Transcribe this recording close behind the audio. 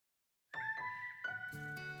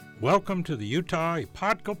Welcome to the Utah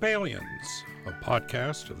Episcopalians, a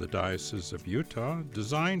podcast of the Diocese of Utah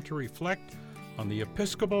designed to reflect on the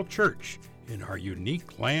Episcopal Church in our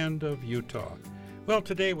unique land of Utah. Well,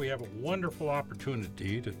 today we have a wonderful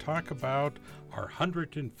opportunity to talk about our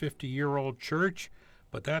 150-year-old church,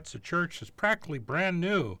 but that's a church that's practically brand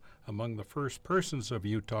new among the first persons of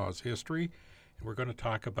Utah's history. And we're going to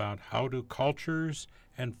talk about how do cultures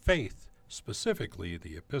and faith, specifically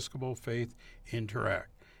the Episcopal faith, interact.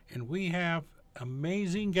 And we have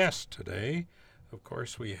amazing guests today. Of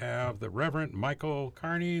course, we have the Reverend Michael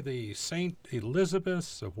Carney, the St.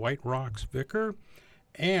 Elizabeths of White Rocks vicar,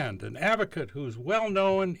 and an advocate who's well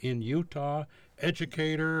known in Utah,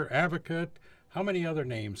 educator, advocate. How many other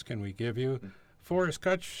names can we give you? Forrest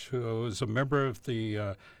Kutch, who is a member of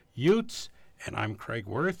the Utes, and I'm Craig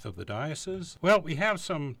Worth of the diocese. Well, we have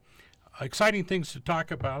some exciting things to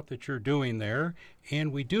talk about that you're doing there,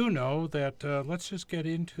 and we do know that let's just get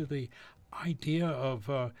into the idea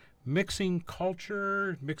of mixing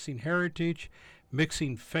culture, mixing heritage,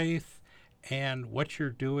 mixing faith, and what you're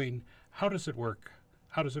doing. How does it work?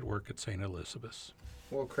 How does it work at St. Elizabeth's?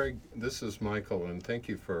 Well, Craig, this is Michael, and thank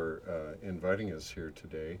you for inviting us here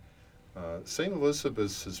today. St.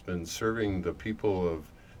 Elizabeth's has been serving the people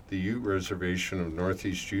of the Ute Reservation of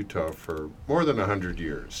Northeast Utah for more than 100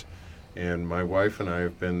 years. And my wife and I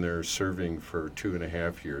have been there serving for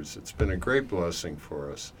 2.5 years. It's been a great blessing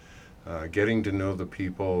for us, getting to know the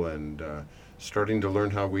people and starting to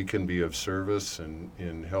learn how we can be of service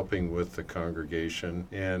in helping with the congregation.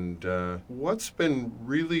 And what's been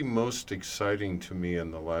really most exciting to me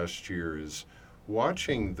in the last year is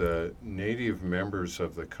watching the native members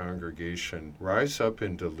of the congregation rise up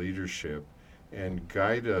into leadership and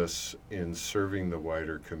guide us in serving the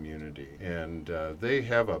wider community. And they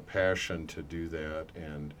have a passion to do that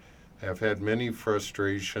and have had many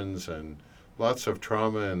frustrations and lots of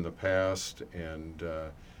trauma in the past. And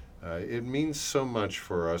it means so much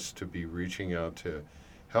for us to be reaching out to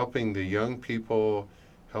helping the young people,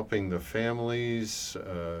 helping the families,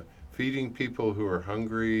 feeding people who are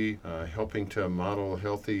hungry, helping to model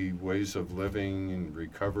healthy ways of living and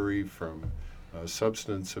recovery from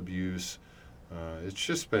substance abuse. It's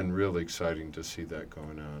just been really exciting to see that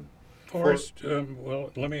going on. Forrest,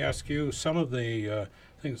 well, let me ask you some of the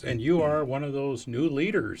things, and you are one of those new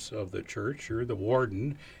leaders of the church. You're the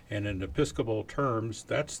warden, and in Episcopal terms,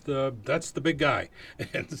 that's the big guy.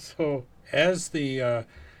 And so, as the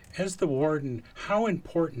warden, how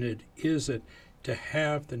important is it to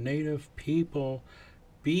have the native people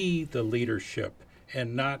be the leadership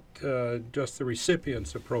and not just the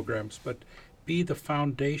recipients of programs, but be the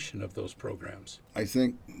foundation of those programs? I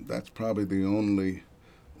think that's probably the only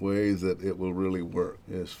way that it will really work,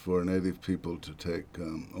 is for Native people to take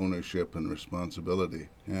ownership and responsibility.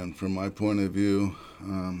 And from my point of view,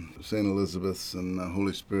 St. Elizabeth's and the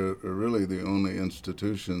Holy Spirit are really the only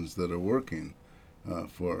institutions that are working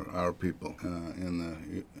for our people in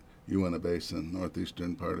the Uinta Basin,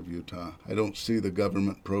 northeastern part of Utah. I don't see the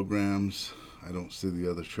government programs, I don't see the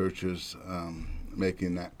other churches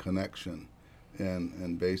making that connection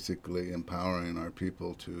and basically empowering our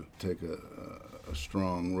people to take a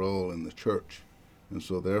strong role in the church. And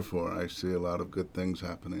so therefore I see a lot of good things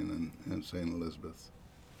happening in St. Elizabeth.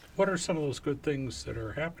 What are some of those good things that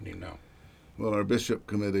are happening now? Well, our bishop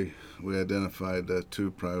committee, we identified two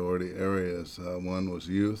priority areas. One was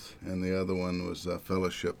youth, and the other one was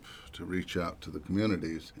fellowship, to reach out to the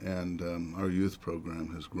communities. And our youth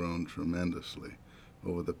program has grown tremendously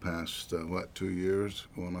over the past, 2 years,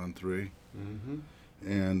 going on 3. Mm-hmm.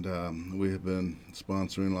 And we have been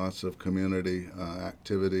sponsoring lots of community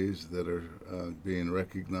activities that are being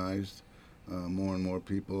recognized. More and more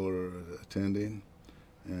people are attending.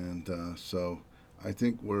 And so I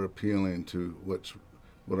think we're appealing to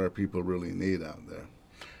what our people really need out there.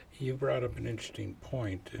 You brought up an interesting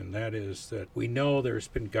point, and that is that we know there's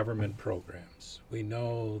been government programs. We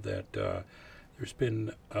know that there's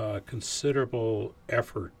been a considerable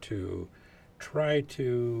effort to try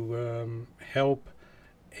to help,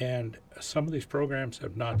 and some of these programs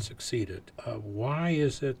have not succeeded. Why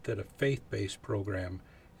is it that a faith-based program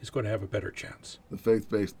is going to have a better chance? The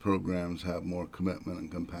faith-based programs have more commitment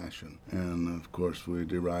and compassion, and of course we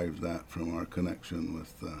derive that from our connection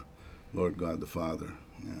with Lord God the Father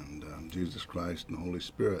and Jesus Christ and the Holy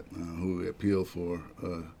Spirit, who we appeal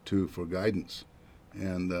for guidance.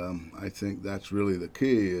 And I think that's really the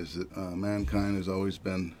key, is that mankind has always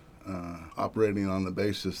been operating on the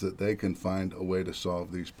basis that they can find a way to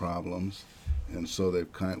solve these problems, and so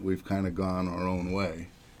we've kind of gone our own way.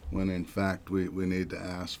 when in fact we need to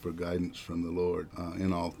ask for guidance from the Lord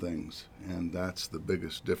in all things. And that's the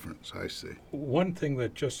biggest difference I see. One thing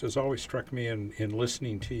that just has always struck me in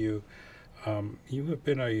listening to you, you have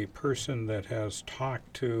been a person that has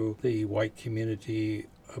talked to the white community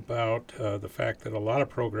about the fact that a lot of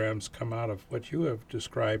programs come out of what you have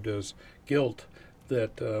described as guilt,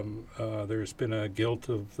 that there's been a guilt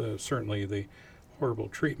of certainly the horrible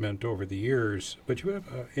treatment over the years, but you have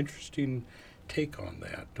an interesting take on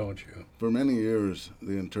that, don't you? For many years,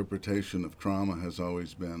 the interpretation of trauma has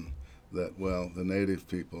always been that, well, the Native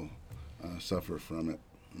people suffer from it,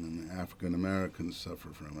 and the African Americans suffer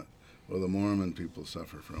from it, or the Mormon people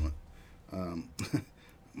suffer from it.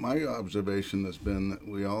 My observation has been that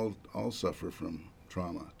we all suffer from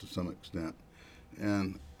trauma to some extent.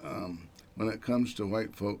 And when it comes to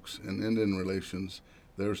white folks and Indian relations,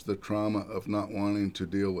 there's the trauma of not wanting to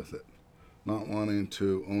deal with it, not wanting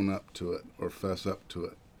to own up to it or fess up to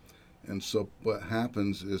it. And so what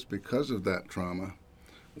happens is, because of that trauma,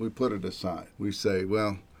 we put it aside. We say,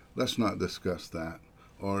 well, let's not discuss that.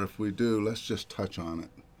 Or if we do, let's just touch on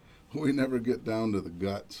it. We never get down to the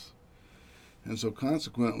guts. And so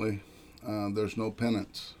consequently, there's no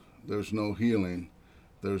penance, there's no healing,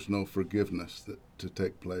 there's no forgiveness to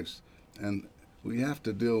take place. And we have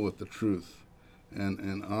to deal with the truth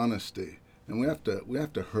and honesty. And we have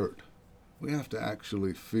to hurt. We have to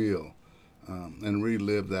actually feel and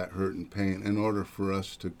relive that hurt and pain in order for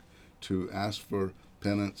us to ask for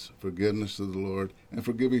penance, forgiveness of the Lord, and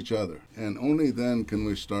forgive each other. And only then can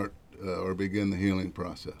we start or begin the healing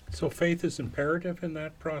process. So faith is imperative in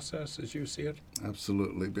that process, as you see it?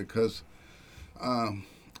 Absolutely, because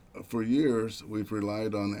for years we've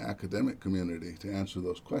relied on the academic community to answer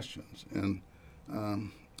those questions. And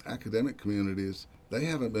academic communities, they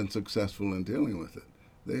haven't been successful in dealing with it.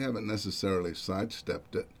 They haven't necessarily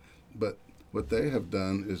sidestepped it, but what they have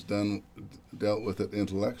done is dealt with it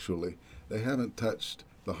intellectually. They haven't touched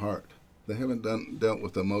the heart. They haven't dealt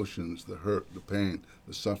with emotions, the hurt, the pain,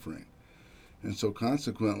 the suffering. And so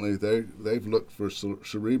consequently, they've looked for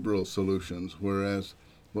cerebral solutions, whereas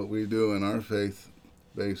what we do in our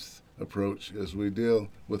faith-based approach is we deal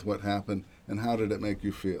with what happened and how did it make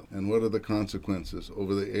you feel, and what are the consequences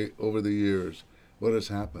over the years, what has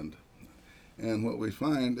happened. And what we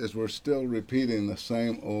find is we're still repeating the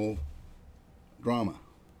same old drama.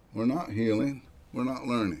 We're not healing, we're not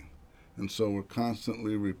learning. And so we're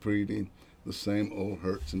constantly repeating the same old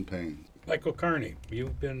hurts and pains. Michael Carney,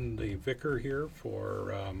 you've been the vicar here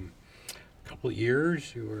for a couple of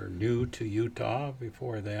years. You were new to Utah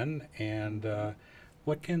before then. And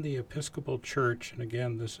what can the Episcopal Church, and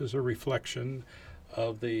again, this is a reflection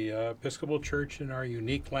of the Episcopal Church in our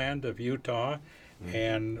unique land of Utah,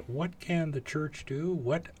 and what can the church do?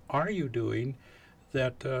 What are you doing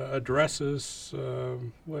that addresses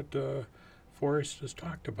what Forrest has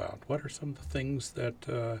talked about? What are some of the things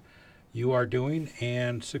that you are doing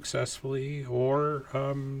and successfully or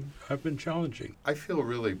have been challenging? I feel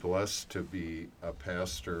really blessed to be a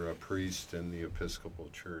pastor, a priest in the Episcopal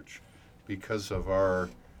Church because of our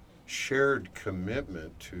shared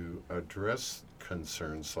commitment to address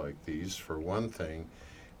concerns like these, for one thing,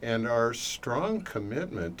 and our strong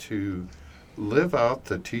commitment to live out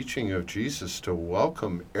the teaching of Jesus, to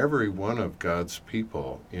welcome every one of God's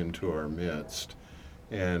people into our midst.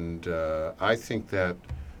 And I think that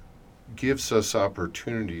gives us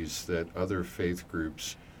opportunities that other faith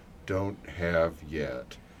groups don't have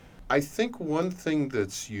yet. I think one thing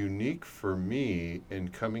that's unique for me in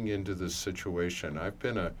coming into this situation, I've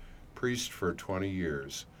been a priest for 20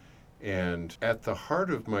 years, and at the heart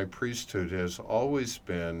of my priesthood has always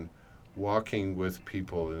been walking with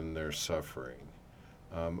people in their suffering.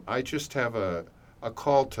 I just have a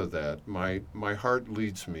call to that. My heart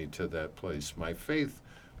leads me to that place. My faith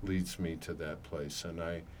leads me to that place, and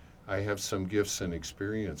I have some gifts and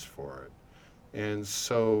experience for it. And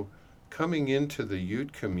so coming into the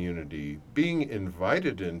Ute community, being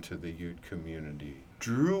invited into the Ute community,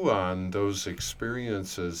 drew on those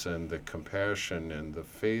experiences and the compassion and the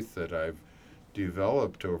faith that I've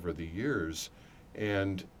developed over the years,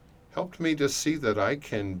 and helped me to see that I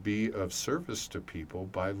can be of service to people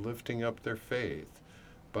by lifting up their faith,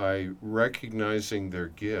 by recognizing their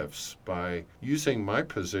gifts, by using my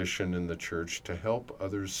position in the church to help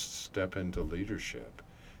others step into leadership.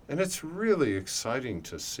 And it's really exciting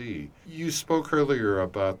to see. You spoke earlier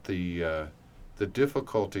about the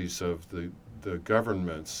difficulties of the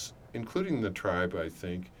governments, including the tribe, I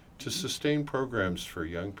think, to sustain programs for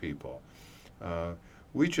young people.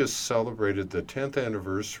 We just celebrated the 10th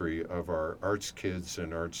anniversary of our Arts Kids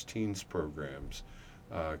and Arts Teens programs,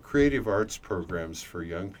 creative arts programs for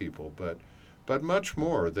young people. But but much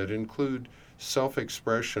more that include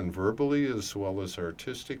self-expression verbally as well as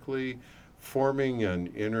artistically, forming an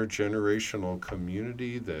intergenerational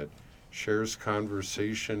community that shares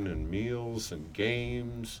conversation and meals and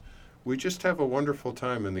games. We just have a wonderful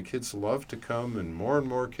time, and the kids love to come, and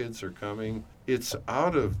more kids are coming. It's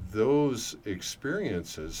out of those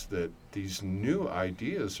experiences that these new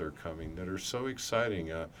ideas are coming that are so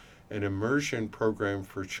exciting. An immersion program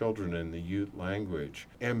for children in the Ute language,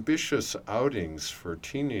 ambitious outings for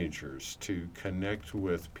teenagers to connect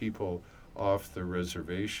with people off the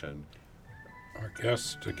reservation. Our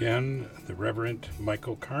guest again, the Reverend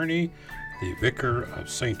Michael Carney, the vicar of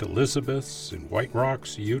St. Elizabeth's in White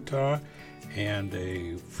Rocks, Utah, and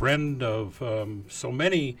a friend of so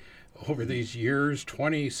many over these years,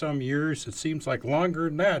 20-some years. It seems like longer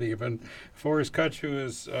than that even. Forrest Kutch,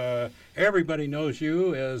 is, everybody knows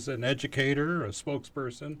you as an educator, a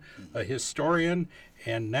spokesperson, a historian,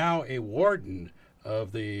 and now a warden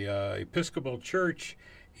of the Episcopal Church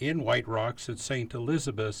in White Rocks at St.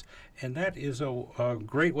 Elizabeth's. And that is a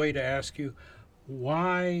great way to ask you,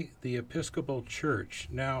 why the Episcopal Church?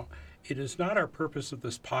 Now, it is not our purpose of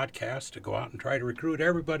this podcast to go out and try to recruit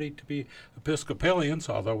everybody to be Episcopalians,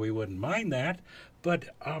 although we wouldn't mind that, but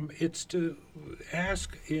it's to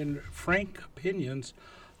ask in frank opinions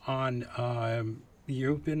on,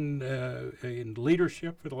 you've been in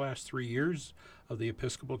leadership for the last 3 years of the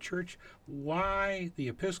Episcopal Church. Why the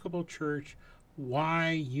Episcopal Church? Why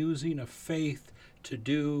using a faith to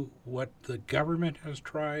do what the government has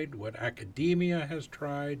tried, what academia has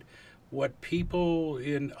tried, what people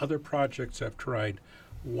in other projects have tried?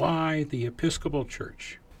 Why the Episcopal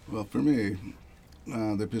Church? Well, for me,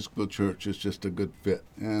 the Episcopal Church is just a good fit.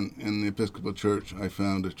 And in the Episcopal Church, I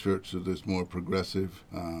found a church that is more progressive.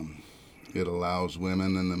 It allows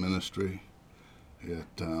women in the ministry.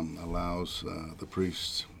 It allows the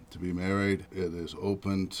priests to be married. It is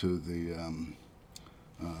open to the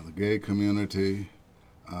gay community.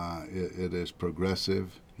 It is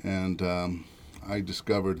progressive. And I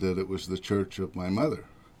discovered that it was the church of my mother.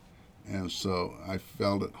 And so I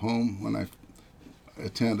felt at home when I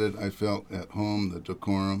attended. I felt at home. The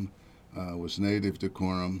decorum was native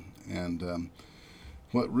decorum. And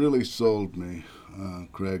what really sold me,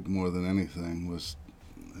 Craig, more than anything was,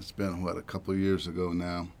 it's been, a couple of years ago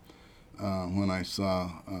now, when I saw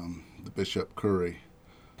the Bishop Curry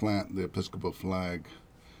plant the Episcopal flag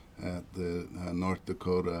at the North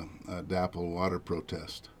Dakota DAPL water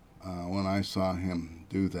protest. When I saw him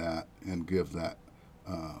do that and give that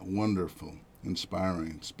wonderful,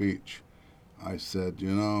 inspiring speech, I said,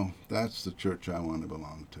 you know, that's the church I want to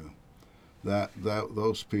belong to.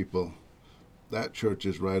 Those people, that church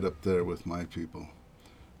is right up there with my people.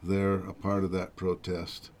 They're a part of that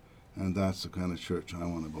protest, and that's the kind of church I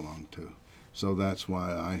want to belong to. So that's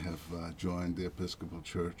why I have joined the Episcopal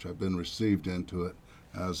Church. I've been received into it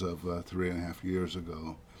as of 3.5 years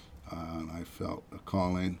ago. And I felt a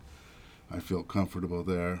calling. I feel comfortable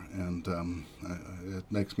there, and it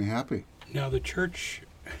makes me happy. Now, the church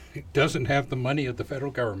doesn't have the money of the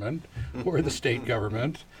federal government or the state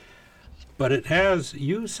government, but it has,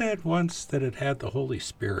 you said once that it had the Holy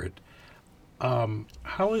Spirit.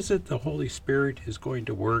 How is it the Holy Spirit is going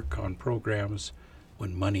to work on programs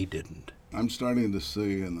when money didn't? I'm starting to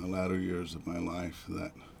see in the latter years of my life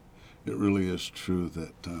that it really is true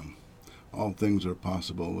that all things are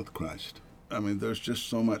possible with Christ. I mean, there's just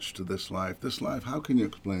so much to this life. This life, how can you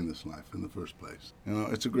explain this life in the first place? You know,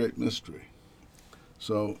 it's a great mystery.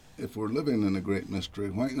 So if we're living in a great mystery,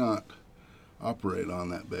 why not operate on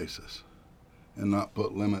that basis and not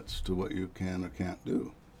put limits to what you can or can't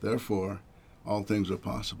do? Therefore, all things are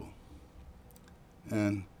possible.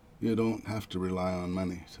 And you don't have to rely on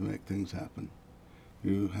money to make things happen.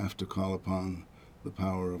 You have to call upon the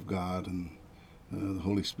power of God and the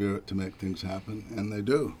Holy Spirit to make things happen, and they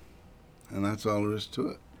do. And that's all there is to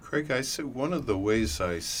it. Craig, I see one of the ways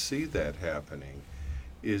I see that happening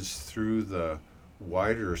is through the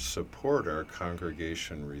wider support our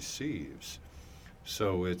congregation receives.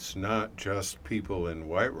 So it's not just people in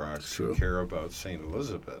White Rocks who care about St.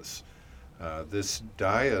 Elizabeth's. This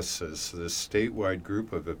diocese, this statewide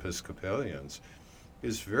group of Episcopalians,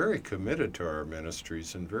 is very committed to our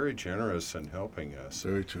ministries and very generous in helping us.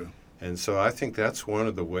 Very true. And so I think that's one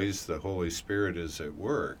of the ways the Holy Spirit is at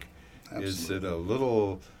work. Absolutely. Is that a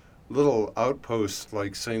little outpost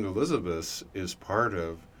like St. Elizabeth's is part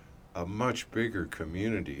of a much bigger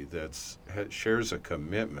community that shares a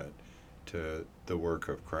commitment to the work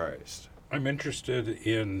of Christ. I'm interested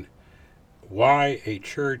in why a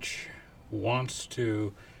church wants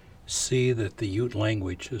to see that the Ute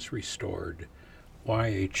language is restored, why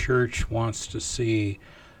a church wants to see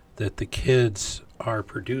that the kids are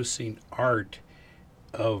producing art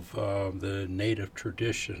of the native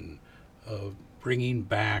tradition, of bringing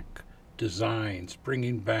back designs,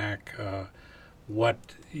 bringing back what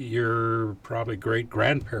your probably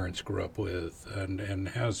great-grandparents grew up with, and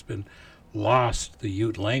has been lost. The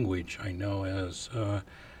Ute language, I know, has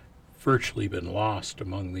virtually been lost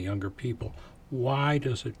among the younger people. Why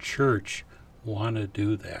does a church want to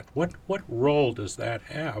do that? What role does that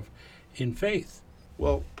have in faith?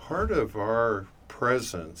 Well, part of our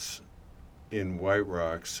presence in White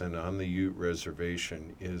Rocks and on the Ute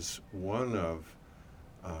Reservation is one of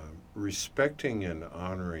respecting and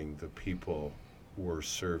honoring the people we're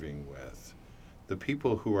serving with, the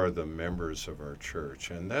people who are the members of our church.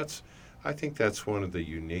 And I think that's one of the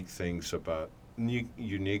unique things about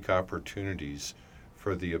unique opportunities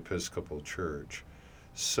for the Episcopal Church.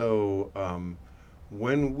 So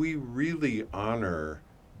when we really honor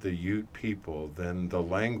the Ute people, then the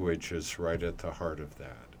language is right at the heart of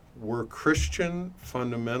that. We're Christian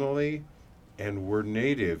fundamentally, and we're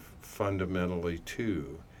Native fundamentally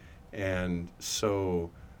too. And so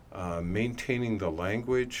maintaining the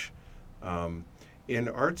language. In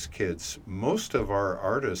Arts Kids, most of our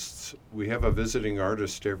artists, we have a visiting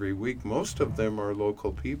artist every week, most of them are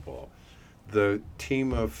local people. The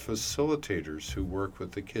team of facilitators who work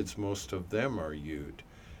with the kids, most of them are Ute.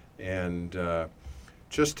 And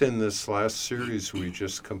just in this last series we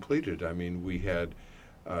just completed, I mean, we had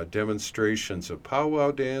demonstrations of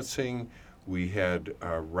powwow dancing, we had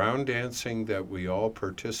round dancing that we all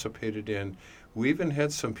participated in. We even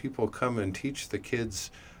had some people come and teach the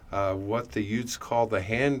kids what the Utes call the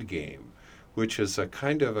hand game, which is a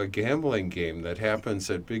kind of a gambling game that happens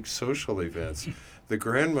at big social events. The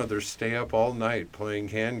grandmothers stay up all night playing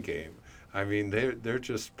hand game. I mean, they're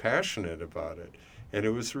just passionate about it. And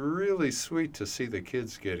it was really sweet to see the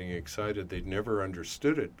kids getting excited. They'd never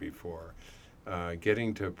understood it before,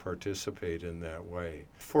 getting to participate in that way.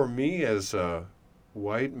 For me, as a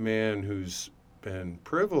white man who's been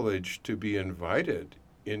privileged to be invited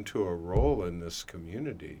into a role in this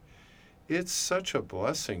community, it's such a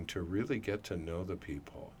blessing to really get to know the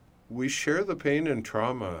people. We share the pain and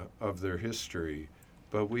trauma of their history,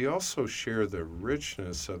 but we also share the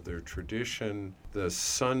richness of their tradition, the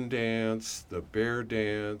sun dance, the bear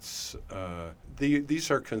dance.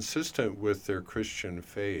 These are consistent with their Christian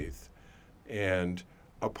faith and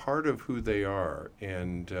a part of who they are,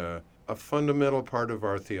 and a fundamental part of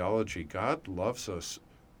our theology. God loves us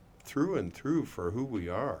through and through for who we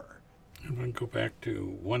are. I'm going to go back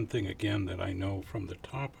to one thing again that I know from the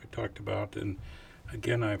top I talked about, and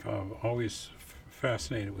again, I've always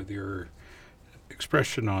fascinated with your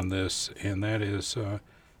expression on this, and that is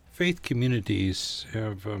faith communities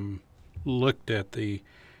have looked at the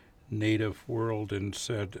Native world and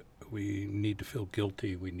said, we need to feel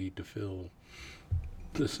guilty, we need to feel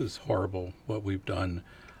this is horrible what we've done.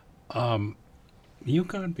 You've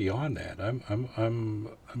gone beyond that. I'm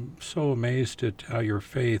so amazed at how your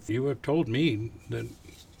faith. You have told me that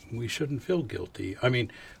we shouldn't feel guilty. I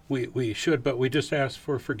mean, we should, but we just ask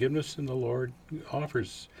for forgiveness, and the Lord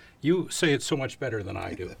offers. You say it so much better than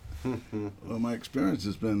I do. Well, my experience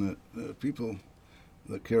has been that people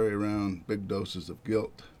that carry around big doses of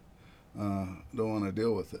guilt don't want to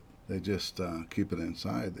deal with it. They just keep it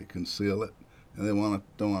inside. They conceal it, and they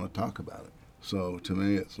don't want to talk about it. So to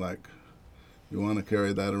me, it's like, you want to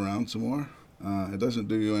carry that around some more? It doesn't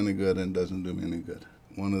do you any good and doesn't do me any good.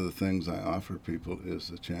 One of the things I offer people is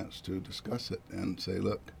the chance to discuss it and say,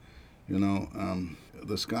 look,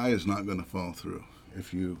 the sky is not going to fall through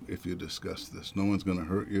if you discuss this. No one's going to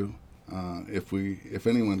hurt you. If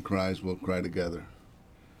anyone cries, we'll cry together,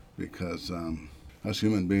 because us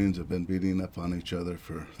human beings have been beating up on each other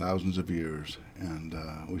for thousands of years, and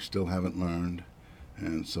we still haven't learned.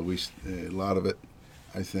 And so a lot of it,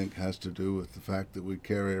 I think, has to do with the fact that we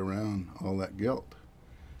carry around all that guilt.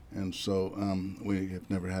 And so we have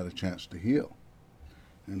never had a chance to heal.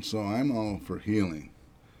 And so I'm all for healing.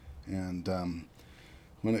 And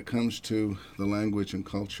when it comes to the language and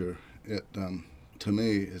culture, to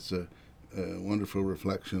me, it's a wonderful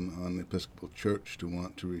reflection on the Episcopal Church to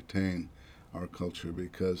want to retain our culture,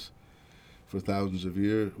 because for thousands of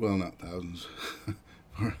years, well, not thousands,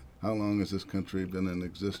 for how long has this country been in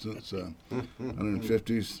existence?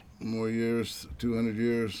 150 more years, 200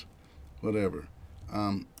 years, whatever.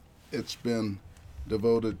 It's been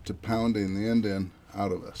devoted to pounding the Indian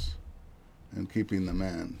out of us and keeping the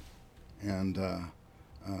man. And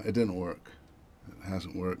it didn't work. It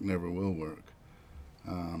hasn't worked, never will work.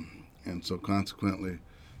 And so consequently,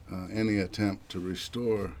 any attempt to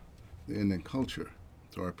restore the Indian culture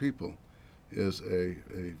to our people is a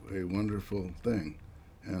wonderful thing.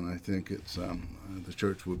 and I think it's the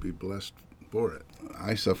church would be blessed for it.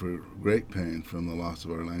 I suffer great pain from the loss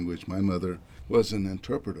of our language. My mother was an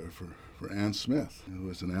interpreter for Anne Smith, who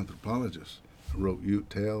was an anthropologist, who wrote Ute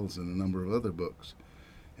Tales and a number of other books.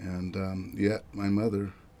 And yet my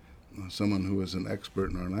mother, someone who was an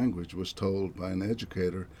expert in our language, was told by an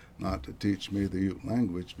educator not to teach me the Ute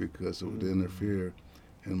language because it would interfere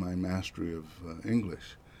in my mastery of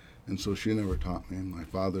English. And so she never taught me. My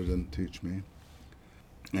father didn't teach me.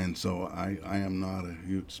 And so I am not a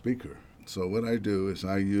Ute speaker. So what I do is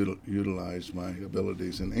I utilize my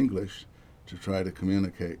abilities in English to try to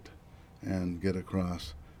communicate and get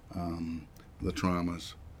across the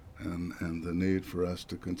traumas and the need for us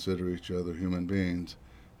to consider each other human beings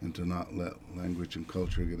and to not let language and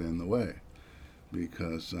culture get in the way.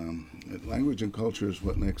 Because language and culture is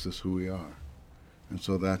what makes us who we are. And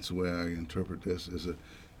so that's the way I interpret this as the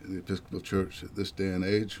Episcopal Church at this day and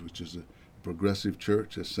age, which is a progressive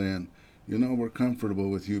church, is saying, you know, we're comfortable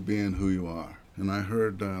with you being who you are. And I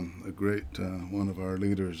heard a great, one of our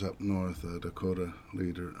leaders up north, Dakota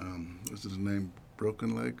leader, was his name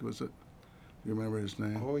Broken Lake, was it? You remember his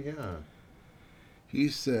name? Oh, yeah. He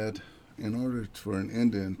said, in order for an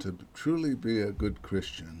Indian to truly be a good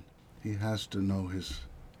Christian, he has to know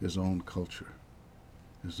his own culture,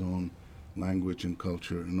 his own language and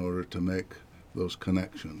culture in order to make those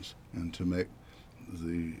connections and to make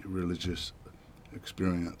the religious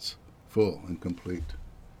experience full and complete.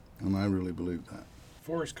 And I really believe that.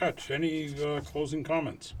 Forrest Kutch, any closing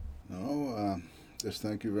comments? No, just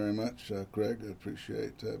thank you very much, Craig. I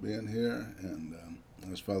appreciate being here. And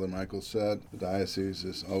as Father Michael said, the diocese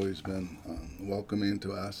has always been welcoming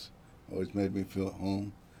to us, always made me feel at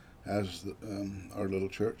home, as our little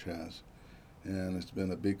church has. And it's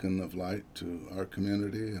been a beacon of light to our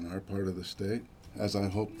community and our part of the state, as I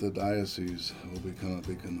hope the diocese will become a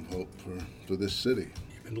beacon of hope for this city.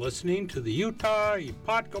 You've been listening to the Utah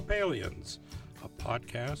Episcopalians, a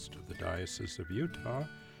podcast of the Diocese of Utah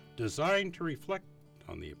designed to reflect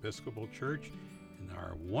on the Episcopal Church in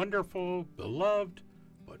our wonderful, beloved,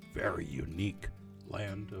 but very unique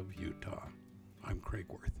land of Utah. I'm Craig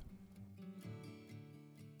Worth.